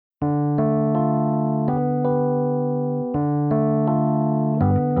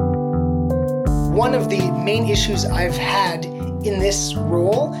One of the main issues I've had in this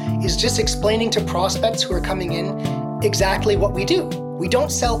role is just explaining to prospects who are coming in exactly what we do. We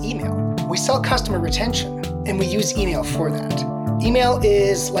don't sell email. We sell customer retention, and we use email for that. Email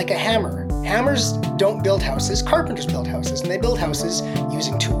is like a hammer. Hammers don't build houses, carpenters build houses, and they build houses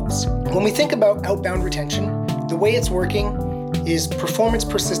using tools. When we think about outbound retention, the way it's working is performance,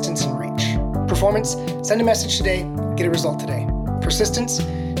 persistence, and reach. Performance, send a message today, get a result today. Persistence,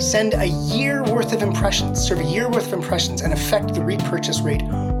 send a year worth of impressions, serve a year worth of impressions, and affect the repurchase rate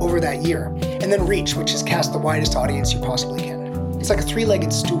over that year. And then reach, which is cast the widest audience you possibly can. It's like a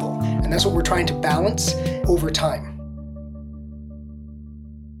three-legged stool, and that's what we're trying to balance over time.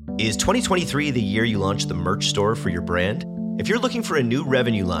 Is 2023 the year you launch the merch store for your brand? If you're looking for a new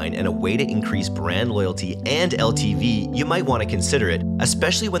revenue line and a way to increase brand loyalty and LTV, you might want to consider it,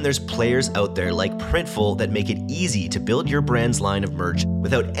 especially when there's players out there like Printful that make it easy to build your brand's line of merch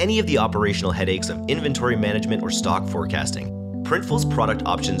without any of the operational headaches of inventory management or stock forecasting. Printful's product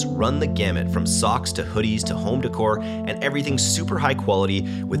options run the gamut from socks to hoodies to home decor, and everything's super high quality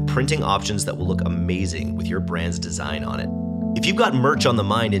with printing options that will look amazing with your brand's design on it. If you've got merch on the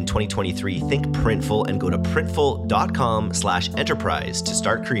mind in 2023, think Printful and go to printful.com/enterprise to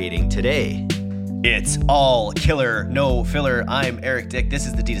start creating today. It's all killer, no filler. I'm Eric Dick. This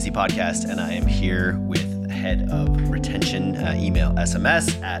is the D2C podcast, and I am here with head of retention email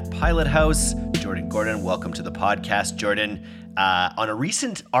SMS at Pilot House, Jordan Gordon. Welcome to the podcast, Jordan. On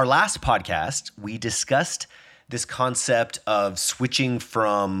our last podcast, we discussed this concept of switching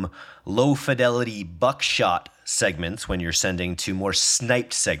from low fidelity buckshot segments when you're sending to more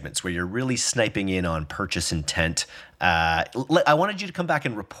sniped segments where you're really sniping in on purchase intent. I wanted you to come back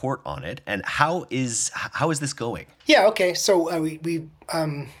and report on it. And how is this going? Yeah, okay. So we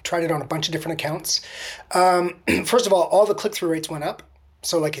tried it on a bunch of different accounts. First of all the click-through rates went up.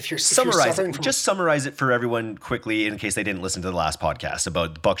 So like if you're summarize it for everyone quickly in case they didn't listen to the last podcast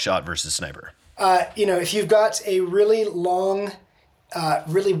about buckshot versus sniper. If you've got a really long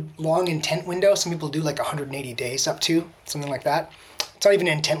intent window, some people do like 180 days up to, something like that. It's not even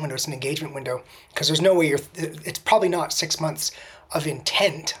an intent window, it's an engagement window, because there's no way it's probably not 6 months of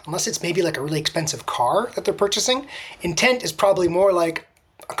intent, unless it's maybe like a really expensive car that they're purchasing. Intent is probably more like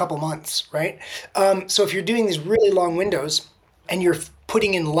a couple months, right? So if you're doing these really long windows and you're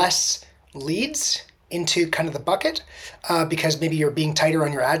putting in less leads into kind of the bucket, because maybe you're being tighter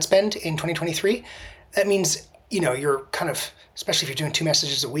on your ad spend in 2023, that means, you're kind of, especially if you're doing 2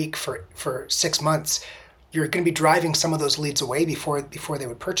 messages a week for 6 months, you're going to be driving some of those leads away before they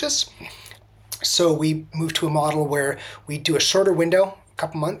would purchase. So we moved to a model where we do a shorter window, a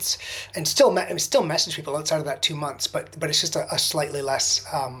couple months, and still message people outside of that 2 months, but it's just a slightly less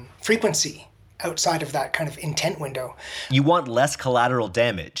frequency outside of that kind of intent window. You want less collateral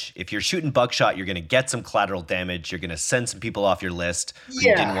damage. If you're shooting buckshot, you're going to get some collateral damage. You're going to send some people off your list who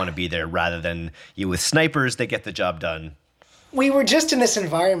you didn't want to be there, rather than you with snipers, they get the job done. We were just in this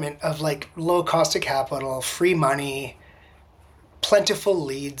environment of like low cost of capital, free money, plentiful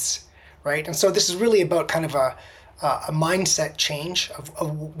leads, right? And so this is really about kind of a mindset change of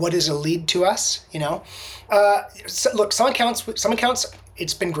what is a lead to us, So look, some accounts,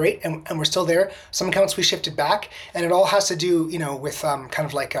 it's been great and we're still there. Some accounts we shifted back, and it all has to do, with kind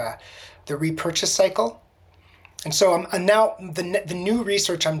of like the repurchase cycle. And so I'm now the new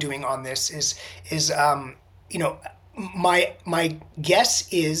research I'm doing on this is my guess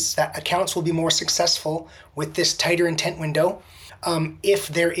is that accounts will be more successful with this tighter intent window. If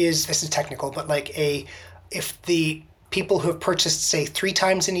there is, this is technical, but if the people who have purchased, say, 3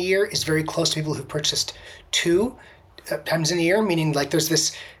 times in a year is very close to people who've purchased 2 times in a year, meaning like there's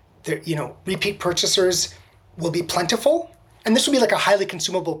this, repeat purchasers will be plentiful, and this will be like a highly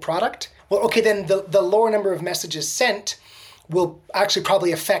consumable product. Well, okay, then the lower number of messages sent will actually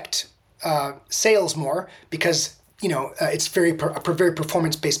probably affect sales more, because it's a very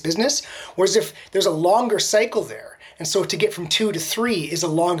performance-based business. Whereas if there's a longer cycle there, and so to get from 2 to 3 is a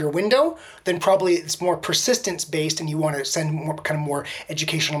longer window, then probably it's more persistence-based, and you want to send more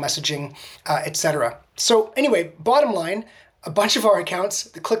educational messaging, etc. So anyway, bottom line, a bunch of our accounts,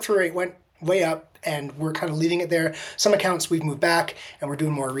 the click-through rate went way up, and we're kind of leaving it there. Some accounts we've moved back, and we're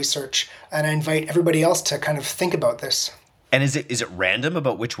doing more research. And I invite everybody else to kind of think about this. And is it random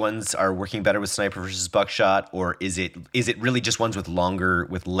about which ones are working better with sniper versus buckshot, or is it really just ones with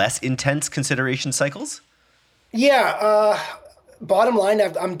less intense consideration cycles? Yeah, bottom line,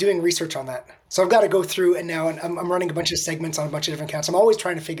 I'm doing research on that. So I've got to go through, and now I'm running a bunch of segments on a bunch of different accounts. I'm always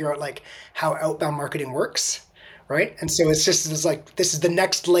trying to figure out like how outbound marketing works, right? And so this is the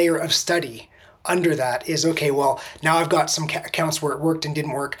next layer of study under that is, okay, well, now I've got some accounts where it worked and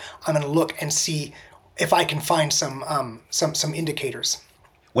didn't work. I'm going to look and see if I can find some indicators.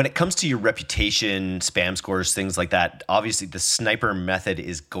 When it comes to your reputation, spam scores, things like that, obviously the sniper method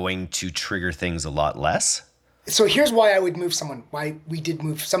is going to trigger things a lot less. So here's why why we did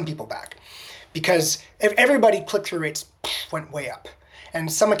move some people back. Because everybody click-through rates went way up.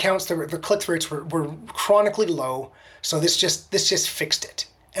 And some accounts, the click-through rates were chronically low. So this just fixed it.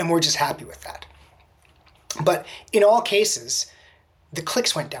 And we're just happy with that. But in all cases, the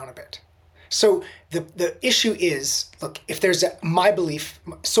clicks went down a bit. So the issue is, look, if there's my belief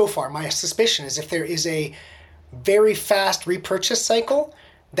so far, my suspicion is if there is a very fast repurchase cycle,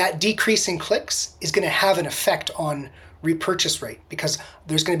 that decrease in clicks is going to have an effect on repurchase rate, because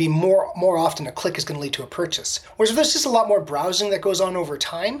there's going to be more often a click is going to lead to a purchase. Whereas if there's just a lot more browsing that goes on over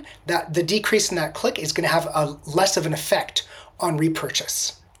time, that the decrease in that click is going to have a less of an effect on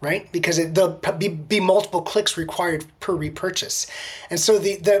repurchase. Right? Because there'll be multiple clicks required per repurchase. And so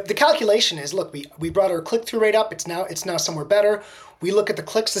the calculation is, look, we brought our click-through rate up. It's now somewhere better. We look at the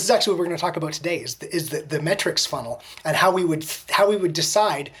clicks. This is actually what we're going to talk about today, is the metrics funnel, and how we would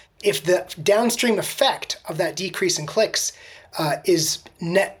decide if the downstream effect of that decrease in clicks is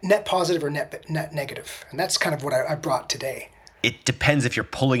net positive or net negative. And that's kind of what I brought today. It depends if you're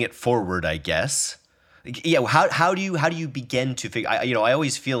pulling it forward, I guess. Yeah, how do you begin to figure? I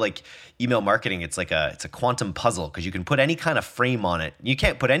always feel like email marketing, it's a quantum puzzle, because you can put any kind of frame on it. You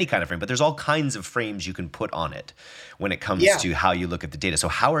can't put any kind of frame, but there's all kinds of frames you can put on it when it comes to how you look at the data. So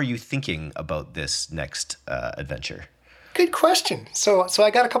how are you thinking about this next adventure? Good question. So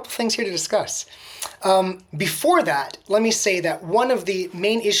I got a couple things here to discuss. Before that, let me say that one of the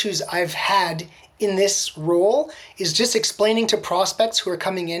main issues I've had in this role is just explaining to prospects who are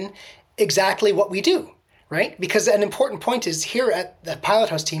coming in exactly what we do, right? Because an important point is, here at the Pilot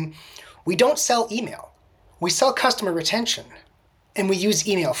House team, we don't sell email. We sell customer retention, and we use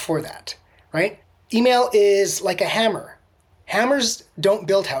email for that, right? Email is like a hammer. Hammers don't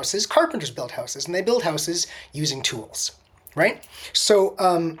build houses, carpenters build houses, and they build houses using tools, right? So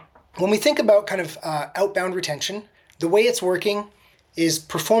when we think about kind of outbound retention, the way it's working is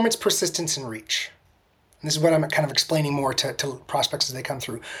performance, persistence, and reach. And this is what I'm kind of explaining more to prospects as they come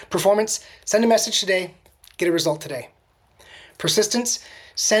through. Performance, send a message today, get a result today. Persistence,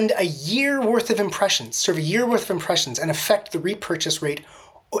 send a year worth of impressions, serve a year worth of impressions, and affect the repurchase rate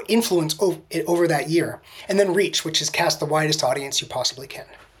or influence over that year. And then reach, which is cast the widest audience you possibly can,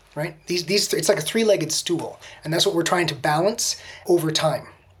 right? These it's like a three-legged stool, and that's what we're trying to balance over time.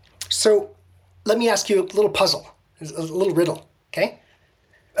 So let me ask you a little puzzle, a little riddle, okay?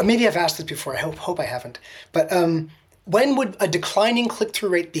 Maybe I've asked this before. I hope I haven't. But when would a declining click-through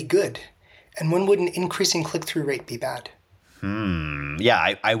rate be good? And when would an increasing click-through rate be bad?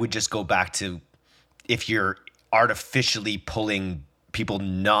 Yeah, I would just go back to, if you're artificially pulling people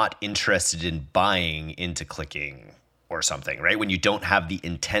not interested in buying into clicking or something, right? When you don't have the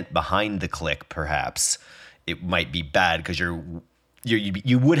intent behind the click, perhaps it might be bad, because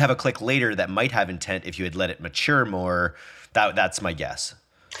you would have a click later that might have intent if you had let it mature more. That's my guess.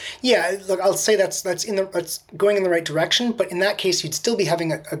 Yeah, look, I'll say that's going in the right direction, but in that case, you'd still be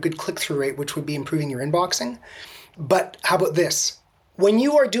having a good click-through rate, which would be improving your inboxing. But how about this? When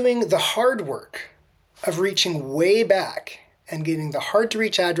you are doing the hard work of reaching way back and getting the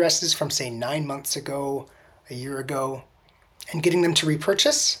hard-to-reach addresses from, say, 9 months ago, a year ago, and getting them to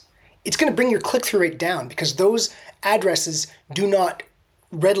repurchase, it's going to bring your click-through rate down, because those addresses do not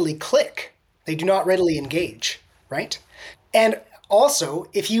readily click. They do not readily engage, right? And also,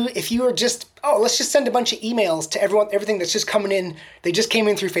 if you are just, let's just send a bunch of emails to everything that's just coming in. They just came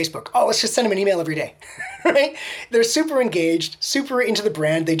in through Facebook. Let's just send them an email every day, right? They're super engaged, super into the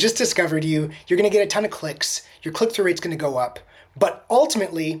brand. They just discovered you. You're going to get a ton of clicks. Your click-through rate's going to go up. But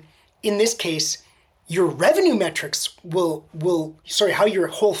ultimately, in this case, your revenue metrics how your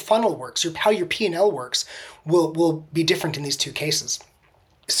whole funnel works, how your P&L works will be different in these two cases.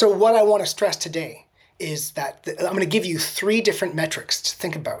 So what I want to stress today is that I'm going to give you 3 different metrics to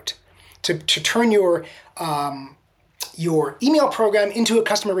think about to turn your email program into a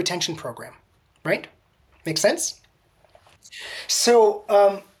customer retention program, right? Make sense?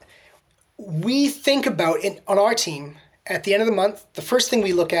 So we think about it on our team. At the end of the month, the first thing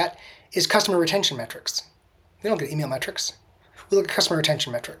we look at is customer retention metrics. We don't look at email metrics. We look at customer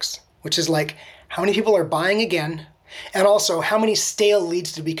retention metrics, which is like how many people are buying again, and also how many stale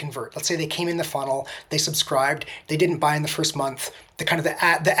leads did we convert. Let's say they came in the funnel, they subscribed, they didn't buy in the first month.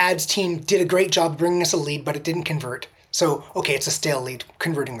 The ads team did a great job bringing us a lead, but it didn't convert. So, okay, it's a stale lead,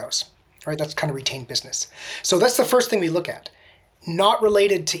 converting those, right? That's kind of retained business. So that's the first thing we look at, not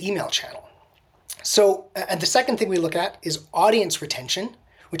related to email channel. So, and the second thing we look at is audience retention,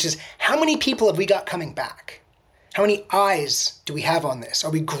 which is how many people have we got coming back? How many eyes do we have on this?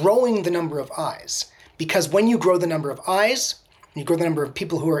 Are we growing the number of eyes? Because when you grow the number of eyes, you grow the number of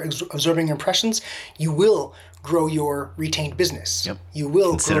people who are absorbing your impressions, you will grow your retained business. Yep. You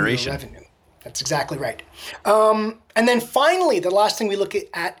will grow your revenue. That's exactly right. And then finally, the last thing we look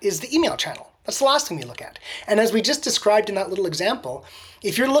at is the email channel. That's the last thing we look at. And as we just described in that little example,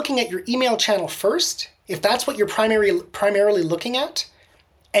 if you're looking at your email channel first, if that's what you're primarily looking at,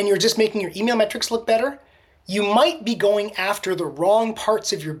 and you're just making your email metrics look better, you might be going after the wrong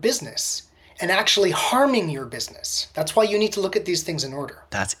parts of your business and actually harming your business. That's why you need to look at these things in order.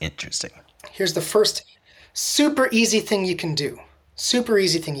 That's interesting. Here's the first super easy thing you can do. Super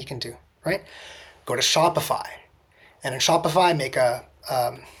easy thing you can do, right? Go to Shopify. And in Shopify,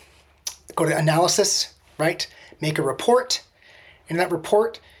 go to analysis, right? Make a report. In that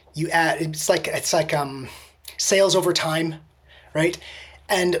report, you add, it's like sales over time, right?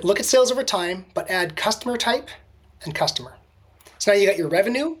 And look at sales over time, but add customer type and customer. So now you got your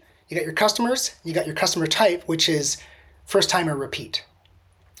revenue, you got your customers, you got your customer type, which is first time or repeat,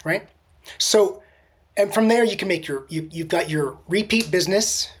 right? So, and from there you can make you've got your repeat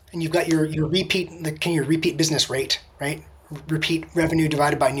business, and you've got your repeat business rate, right? Repeat revenue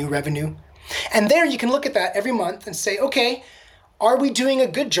divided by new revenue. And there you can look at that every month and say, okay, are we doing a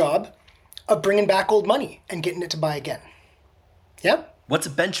good job of bringing back old money and getting it to buy again? Yeah? What's a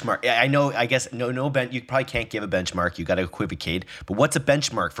benchmark? I guess you probably can't give a benchmark. You got to equivocate. But what's a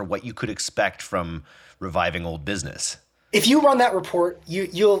benchmark for what you could expect from reviving old business? If you run that report,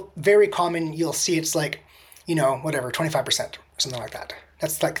 you'll see it's like, 25% or something like that.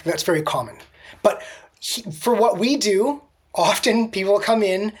 That's very common. But for what we do, often people come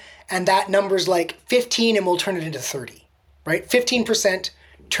in and that number's like 15 and we'll turn it into 30, right? 15%,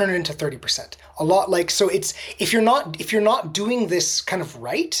 turn it into 30%. A lot so it's, if you're not doing this kind of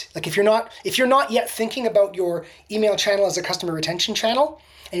right, like if you're not yet thinking about your email channel as a customer retention channel,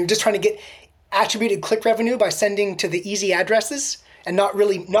 and you're just trying to get attributed click revenue by sending to the easy addresses and not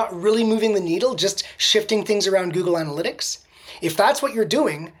really moving the needle, just shifting things around Google Analytics. If that's what you're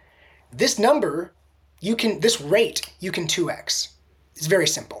doing, this number, this rate, you can 2x. It's very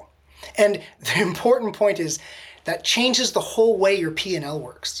simple. And the important point is that changes the whole way your P&L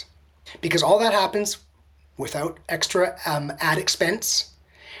works, because all that happens without extra ad expense.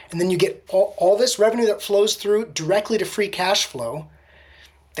 And then you get all this revenue that flows through directly to free cash flow.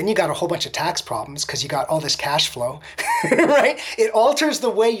 Then you got a whole bunch of tax problems because you got all this cash flow, right? It alters the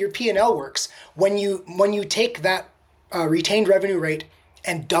way your P&L works when you take that retained revenue rate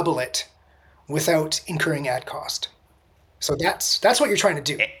and double it without incurring ad cost. So that's what you're trying to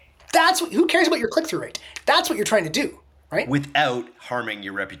do. Who cares about your click-through rate? That's what you're trying to do, right? Without harming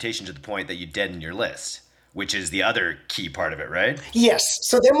your reputation to the point that you deaden your list, which is the other key part of it, right? Yes.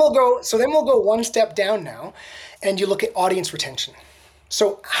 So then we'll go one step down now, and you look at audience retention.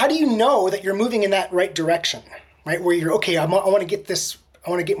 So how do you know that you're moving in that right direction, right? Where you're, okay, I want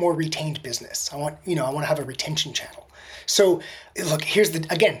to get more retained business. I want to have a retention channel. So look, here's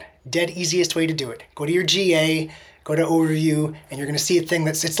again, dead easiest way to do it. Go to your GA, go to overview, and you're going to see a thing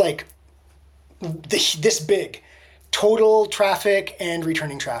it's like this big, total traffic and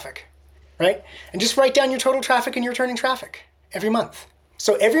returning traffic, right? And just write down your total traffic and your returning traffic every month.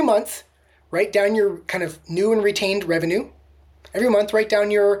 So every month, write down your kind of new and retained revenue. Every month, write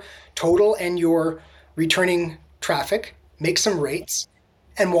down your total and your returning traffic, make some rates,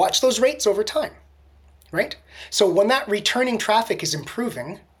 and watch those rates over time, right? So when that returning traffic is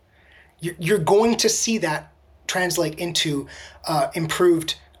improving, you're going to see that translate into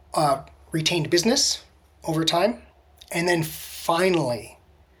improved retained business over time. And then finally,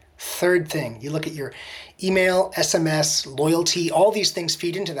 third thing, you look at your email, SMS, loyalty, all these things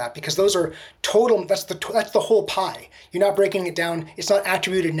feed into that because those are total, that's the whole pie. You're not breaking it down. It's not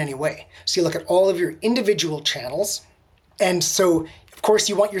attributed in any way. So you look at all of your individual channels. And so, of course,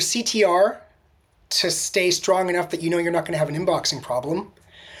 you want your CTR to stay strong enough that you're not going to have an inboxing problem.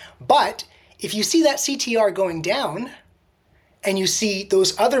 But if you see that CTR going down and you see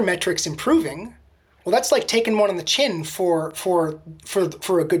those other metrics improving, well, that's like taking one on the chin for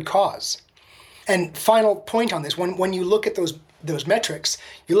a good cause. And final point on this, when you look at those metrics,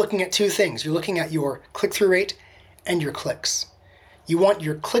 you're looking at two things. You're looking at your click-through rate and your clicks. You want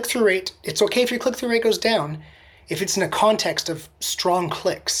your click-through rate. It's okay if your click-through rate goes down if it's in a context of strong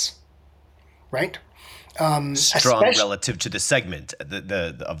clicks, right? Strong relative to the segment,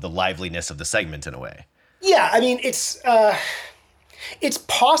 of the liveliness of the segment in a way. Yeah, I mean, it's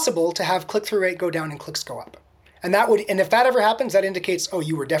possible to have click-through rate go down and clicks go up. And if that ever happens, that indicates,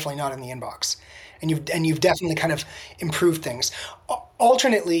 you were definitely not in the inbox. and you've definitely kind of improved things.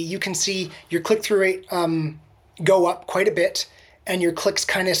 Alternately, you can see your click-through rate go up quite a bit, and your clicks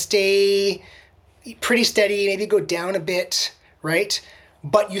kind of stay pretty steady, maybe go down a bit, right?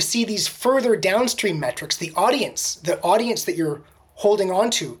 But you see these further downstream metrics, the audience that you're holding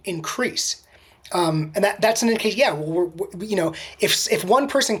on to increase. And that's an indication, yeah, well, if one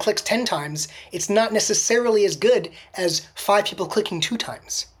person clicks 10 times, it's not necessarily as good as 5 people clicking 2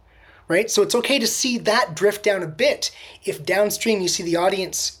 times, right? So it's okay to see that drift down a bit if downstream you see the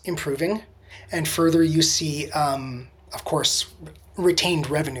audience improving, and further you see, of course, retained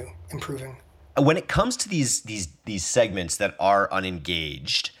revenue improving. When it comes to these segments that are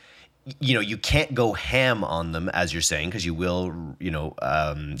unengaged, you can't go ham on them, as you're saying, because you will,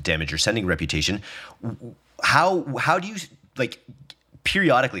 damage your sending reputation. How do you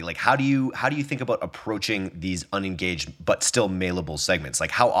periodically, how do you think about approaching these unengaged but still mailable segments?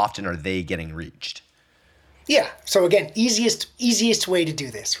 How often are they getting reached? Yeah. So again, easiest way to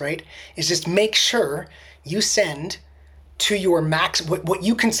do this, right, is just make sure you send to your what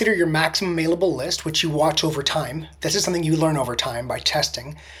you consider your maximum mailable list, which you watch over time. This is something you learn over time by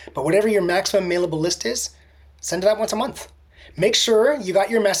testing. But whatever your maximum mailable list is, send it out once a month. Make sure you got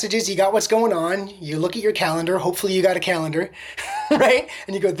your messages, you got what's going on. You look at your calendar. Hopefully you got a calendar, right?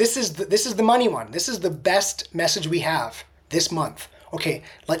 And you go, this is the money one. This is the best message we have this month. Okay,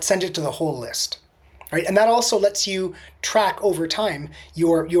 let's send it to the whole list, right? And that also lets you track over time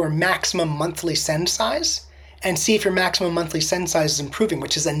your maximum monthly send size, and see if your maximum monthly send size is improving,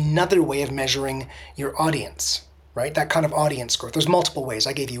 which is another way of measuring your audience, right? That kind of audience growth. There's multiple ways.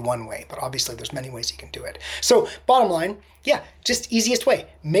 I gave you one way, but obviously there's many ways you can do it. So bottom line, yeah, just easiest way.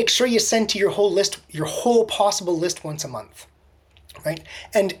 Make sure you send to your whole list, your whole possible list once a month, right?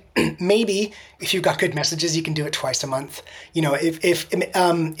 And maybe if you've got good messages, you can do it twice a month.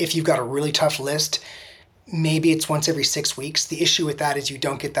 If you've got a really tough list, maybe it's once every 6 weeks. The issue with that is you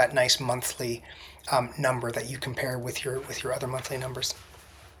don't get that nice monthly number that you compare with your other monthly numbers.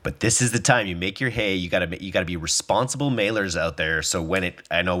 But this is the time you make your hay. You gotta be responsible mailers out there. So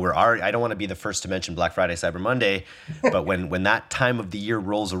I don't want to be the first to mention Black Friday, Cyber Monday, but when that time of the year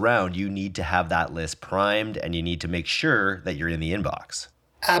rolls around, you need to have that list primed, and you need to make sure that you're in the inbox.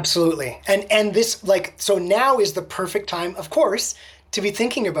 Absolutely, and this so now is the perfect time, of course, to be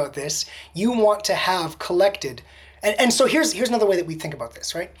thinking about this. You want to have collected, and so here's another way that we think about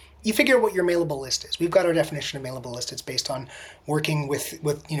this, right? You figure out what your mailable list is. We've got our definition of mailable list. It's based on working with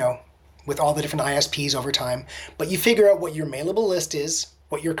all the different ISPs over time. But you figure out what your mailable list is,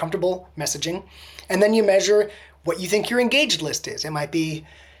 what you're comfortable messaging, and then you measure what you think your engaged list is. It might be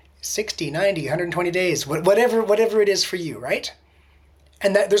 60, 90, 120 days, whatever it is for you, right?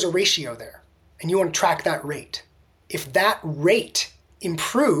 And that there's a ratio there, and you want to track that rate. If that rate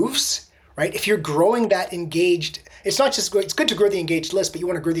improves, right? If you're growing that engaged, it's good to grow the engaged list, but you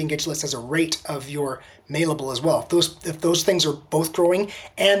want to grow the engaged list as a rate of your mailable as well. If those things are both growing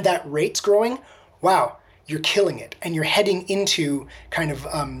and that rate's growing, wow, you're killing it, and you're heading into kind of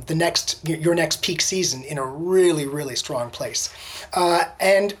your next peak season in a really, really strong place.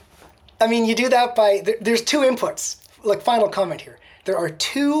 And I mean, you do that there's 2 inputs. Final comment here. There are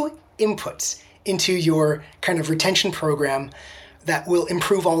 2 inputs into your kind of retention program that will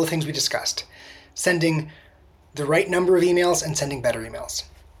improve all the things we discussed. Sending the right number of emails and sending better emails.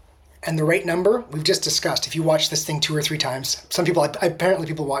 And the right number, we've just discussed. If you watch this thing 2 or 3 times, some people, apparently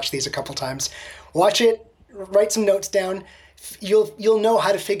people watch these a couple times, watch it, write some notes down, you'll know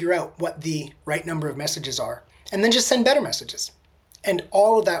how to figure out what the right number of messages are. And then just send better messages. And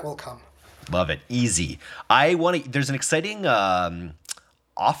all of that will come. Love it. Easy. There's an exciting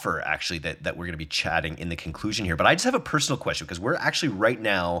offer actually that we're going to be chatting in the conclusion here, but I just have a personal question, because we're actually right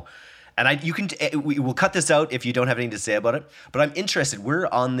now, and we will cut this out if you don't have anything to say about it, but I'm interested. We're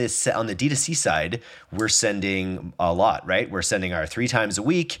on the D2C side, we're sending a lot, right? We're sending our 3 times a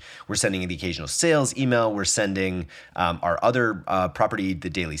week. We're sending the occasional sales email. We're sending our other property, the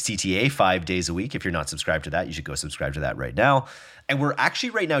daily CTA, 5 days a week. If you're not subscribed to that, you should go subscribe to that right now. And we're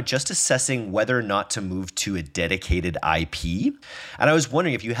actually right now just assessing whether or not to move to a dedicated IP. And I was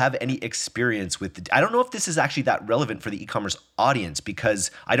wondering if you have any experience with I don't know if this is actually that relevant for the e-commerce audience, because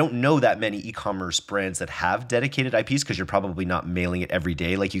I don't know that many e-commerce brands that have dedicated IPs, because you're probably not mailing it every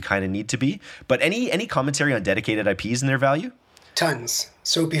day like you kind of need to be. But any commentary on dedicated IPs and their value? Tons.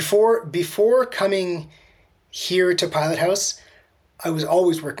 So before coming here to Pilot House, I was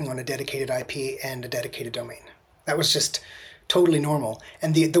always working on a dedicated IP and a dedicated domain. That was just totally normal.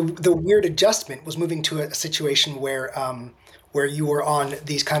 And the weird adjustment was moving to a situation where you were on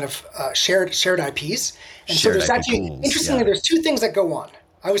these kind of shared IPs. And so there's actually, interestingly, there's 2 things that go on,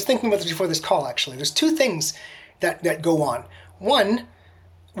 I was thinking about this before this call, actually. There's two things that go on. One,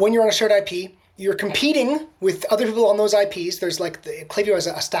 when you're on a shared IP, you're competing with other people on those IPs. There's Klaviyo has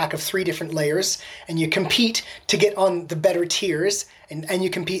a stack of 3 different layers, and you compete to get on the better tiers, and you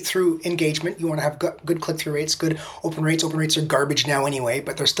compete through engagement. You want to have good click-through rates, good open rates. Open rates are garbage now anyway,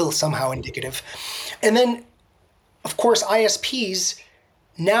 but they're still somehow indicative. And then, of course, ISPs,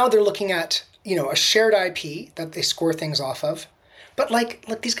 now they're looking at, a shared IP that they score things off of. But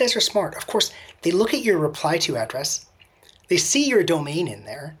look, these guys are smart. Of course, they look at your reply to address. They see your domain in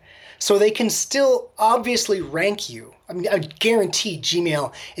there. So they can still obviously rank you. I mean, I guarantee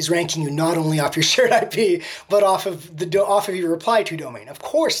Gmail is ranking you not only off your shared IP, but off of your reply to domain. Of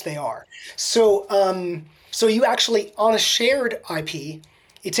course they are. So you actually, on a shared IP,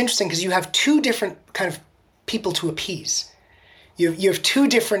 it's interesting because you have 2 different kind of people to appease. You have 2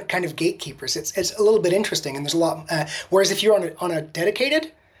 different kind of gatekeepers. It's a little bit interesting, and there's a lot. Whereas if you're on a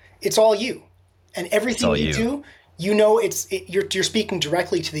dedicated, it's all you, and everything you do. You're speaking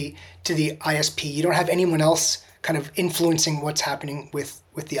directly to the ISP. You don't have anyone else kind of influencing what's happening with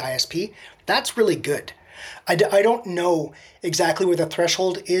the ISP. That's really good. I don't know exactly where the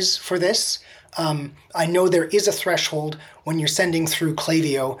threshold is for this. I know there is a threshold when you're sending through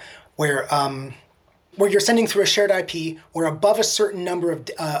Klaviyo where you're sending through a shared IP where above a certain number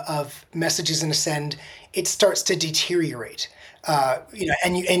of messages in a send, it starts to deteriorate. And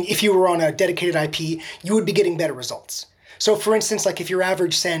if you were on a dedicated IP, you would be getting better results. So for instance, if your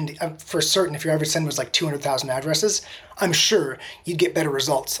average send, if your average send was 200,000 addresses, I'm sure you'd get better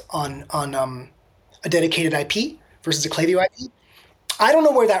results on a dedicated IP versus a Klaviyo IP. I don't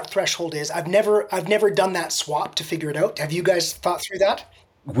know where that threshold is. I've never done that swap to figure it out. Have you guys thought through that?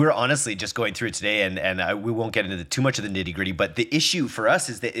 We're honestly just going through it today, and we won't get into too much of the nitty gritty. But the issue for us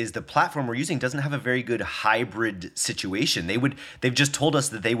is the platform we're using doesn't have a very good hybrid situation. They've just told us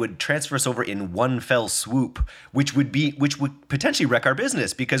that they would transfer us over in one fell swoop, which would potentially wreck our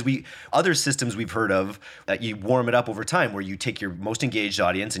business, because other systems we've heard of, you warm it up over time, where you take your most engaged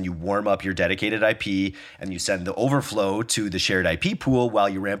audience and you warm up your dedicated IP and you send the overflow to the shared IP pool while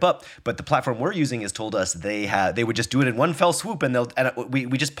you ramp up. But the platform we're using has told us they would just do it in one fell swoop, and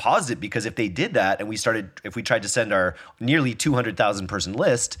we just paused it, because if they did that and if we tried to send our nearly 200,000 person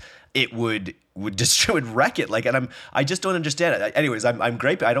list, it would wreck it. I just don't understand it. Anyways, I'm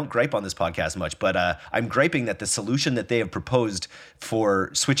griping. I don't gripe on this podcast much, but I'm griping that the solution that they have proposed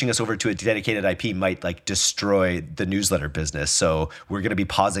for switching us over to a dedicated IP might destroy the newsletter business. So we're going to be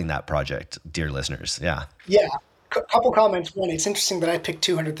pausing that project, dear listeners. Yeah. Yeah. Couple comments. One, it's interesting that I picked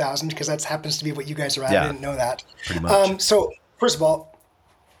 200,000 because that happens to be what you guys are at. Yeah, I didn't know that. Pretty much. So first of all,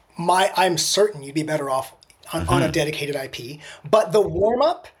 I'm certain you'd be better off on a dedicated IP. But the warm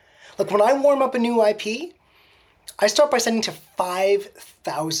up, when I warm up a new IP, I start by sending to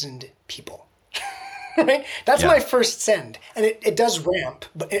 5,000 people. Right? That's my first send, and it does ramp,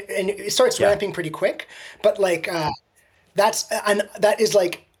 but it starts ramping pretty quick. But that is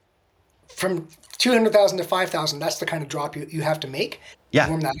from 200,000 to 5,000. That's the kind of drop you have to make. Yeah,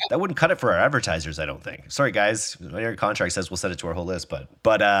 that wouldn't cut it for our advertisers, I don't think. Sorry, guys. Your contract says we'll send it to our whole list,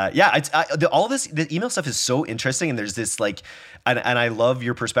 but all this, the email stuff is so interesting, and there's this and I love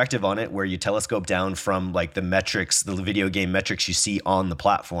your perspective on it, where you telescope down from the metrics, the video game metrics you see on the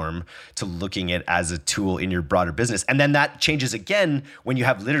platform, to looking at it as a tool in your broader business, and then that changes again when you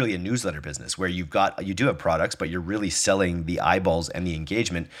have literally a newsletter business where you do have products, but you're really selling the eyeballs and the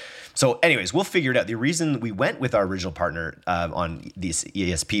engagement. So, anyways, we'll figure it out. The reason we went with our original partner on this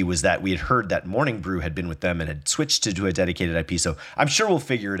ESP was that we had heard that Morning Brew had been with them and had switched to do a dedicated IP. So I'm sure we'll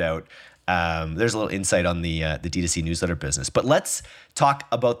figure it out. There's a little insight on the D2C newsletter business. But let's talk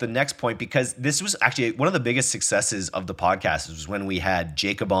about the next point, because this was actually one of the biggest successes of the podcast. Was when we had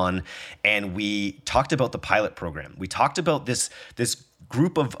Jacob on and we talked about the pilot program. We talked about this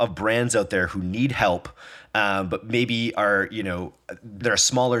group of brands out there who need help, but maybe they're a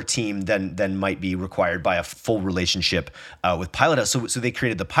smaller team than might be required by a full relationship with Pilot House. So they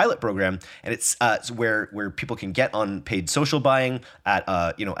created the pilot program, and it's where people can get on paid social buying at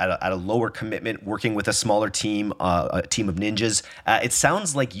a lower commitment, working with a smaller team, a team of ninjas. It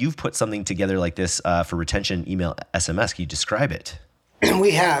sounds like you've put something together like this for retention email SMS. Can you describe it?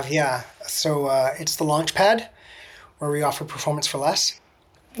 We have, yeah. So it's the Launchpad, where we offer performance for less.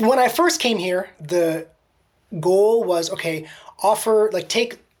 When I first came here, the goal was,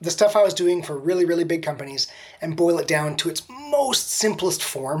 take the stuff I was doing for really, really big companies and boil it down to its most simplest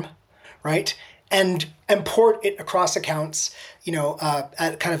form, right? And import it across accounts,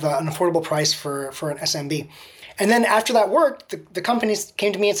 at kind of an affordable price for an SMB. And then after that worked, the companies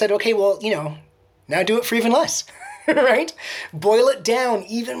came to me and said, okay, well, now do it for even less. right? Boil it down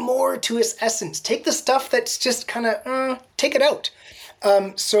even more to its essence. Take the stuff that's just kind of, take it out.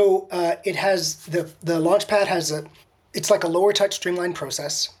 It has, the Launchpad has it's like a lower touch streamlined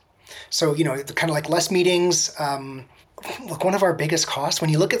process. So, kind of like less meetings. Look, one of our biggest costs, when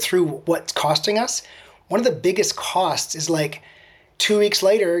you look at through what's costing us, one of the biggest costs is like 2 weeks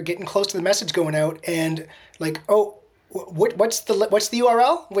later, getting close to the message going out and like, oh, what's the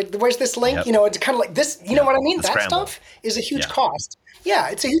URL? Where's this link? Yep. It's kind of like this, you know what I mean? That scramble. stuff is a huge cost. Yeah,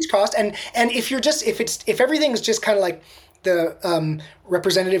 it's a huge cost. And if everything's just kind of like the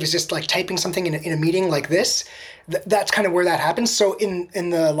representative is just like typing something in a meeting like this, that's kind of where that happens. So in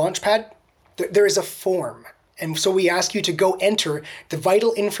the Launchpad, there is a form. And so we ask you to go enter the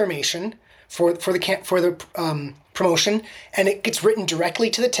vital information for the promotion, and it gets written directly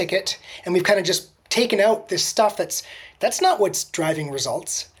to the ticket. And we've kind of just taken out this stuff that's not what's driving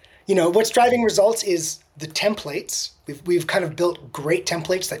results. What's driving results is the templates. We've kind of built great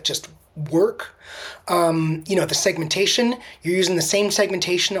templates that just work. The segmentation, you're using the same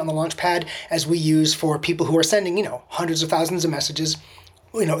segmentation on the Launchpad as we use for people who are sending, hundreds of thousands of messages.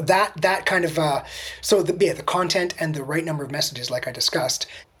 That kind of, the content and the right number of messages, like I discussed,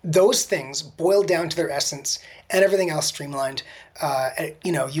 those things boil down to their essence and everything else streamlined.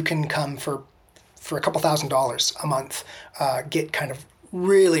 You can come for a couple $1,000s a month, get kind of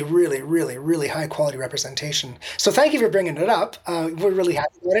really, really, really, really high quality representation. So thank you for bringing it up. We're really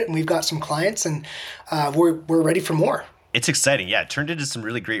happy with it, and we've got some clients, and we're ready for more. It's exciting. Yeah, it turned into some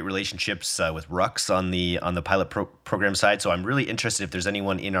really great relationships with Rux on the pilot program side. So I'm really interested if there's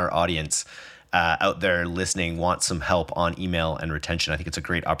anyone in our audience out there listening wants some help on email and retention. I think it's a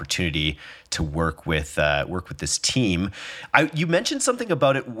great opportunity to work with this team. You mentioned something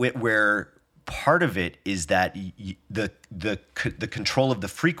about it where part of it is that the control of the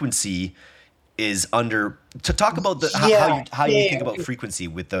frequency is under. To talk about how you think about frequency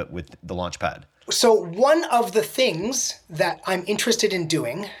with the Launchpad. So one of the things that I'm interested in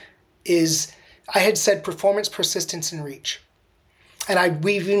doing is, I had said performance, persistence, and reach. And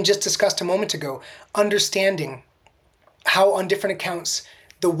we even just discussed a moment ago, understanding how on different accounts,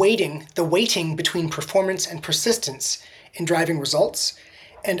 the weighting between performance and persistence in driving results.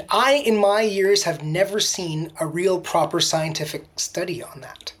 And in my years, have never seen a real proper scientific study on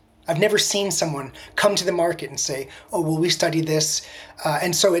that. I've never seen someone come to the market and say, oh, well, we studied this.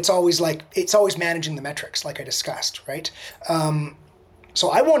 And so it's always managing the metrics, like I discussed, right?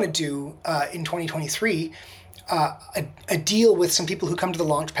 So I want to do, in 2023, a deal with some people who come to the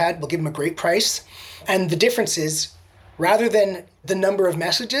Launchpad. We'll give them a great price. And the difference is, rather than the number of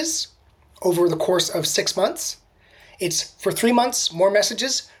messages over the course of 6 months, it's for 3 months, more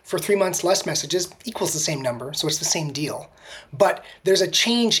messages, for 3 months, less messages, equals the same number, so it's the same deal. But there's a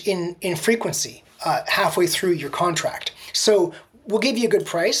change in frequency halfway through your contract. So we'll give you a good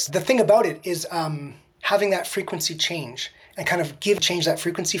price. The thing about it is having that frequency change and kind of change that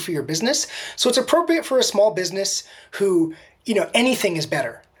frequency for your business. So it's appropriate for a small business who, anything is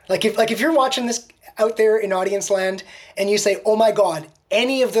better. Like if you're watching this out there in audience land and you say, oh my God,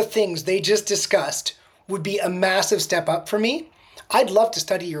 any of the things they just discussed would be a massive step up for me, I'd love to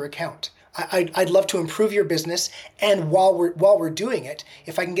study your account. I'd love to improve your business. And while we're doing it,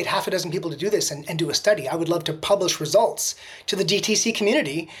 if I can get half a dozen people to do this and do a study, I would love to publish results to the DTC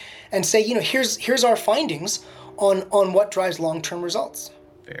community and say, here's our findings on what drives long-term results.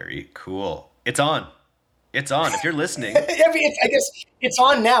 Very cool. It's on. If you're listening. I guess it's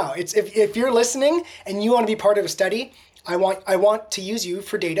on now. It's if you're listening and you want to be part of a study, I want to use you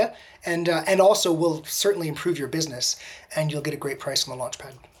for data, and also will certainly improve your business, and you'll get a great price on the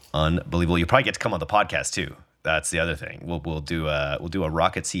Launchpad. Unbelievable. You probably get to come on the podcast too. That's the other thing. We'll do a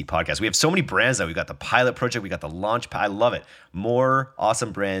Rocket Seat podcast. We have so many brands now. We got the Pilot Project. We got the Launchpad. I love it. More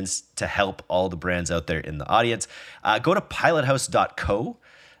awesome brands to help all the brands out there in the audience. Go to pilothouse.co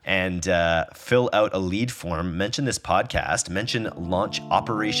and fill out a lead form. Mention this podcast. Mention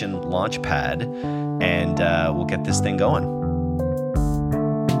Operation Launchpad, and we'll get this thing going.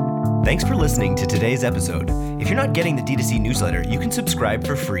 Thanks for listening to today's episode. If you're not getting the D2C newsletter, you can subscribe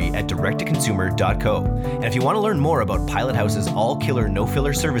for free at directtoconsumer.co. And if you want to learn more about Pilot House's all-killer,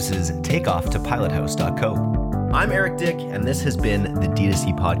 no-filler services, take off to pilothouse.co. I'm Eric Dick, and this has been the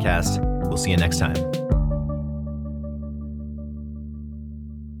D2C Podcast. We'll see you next time.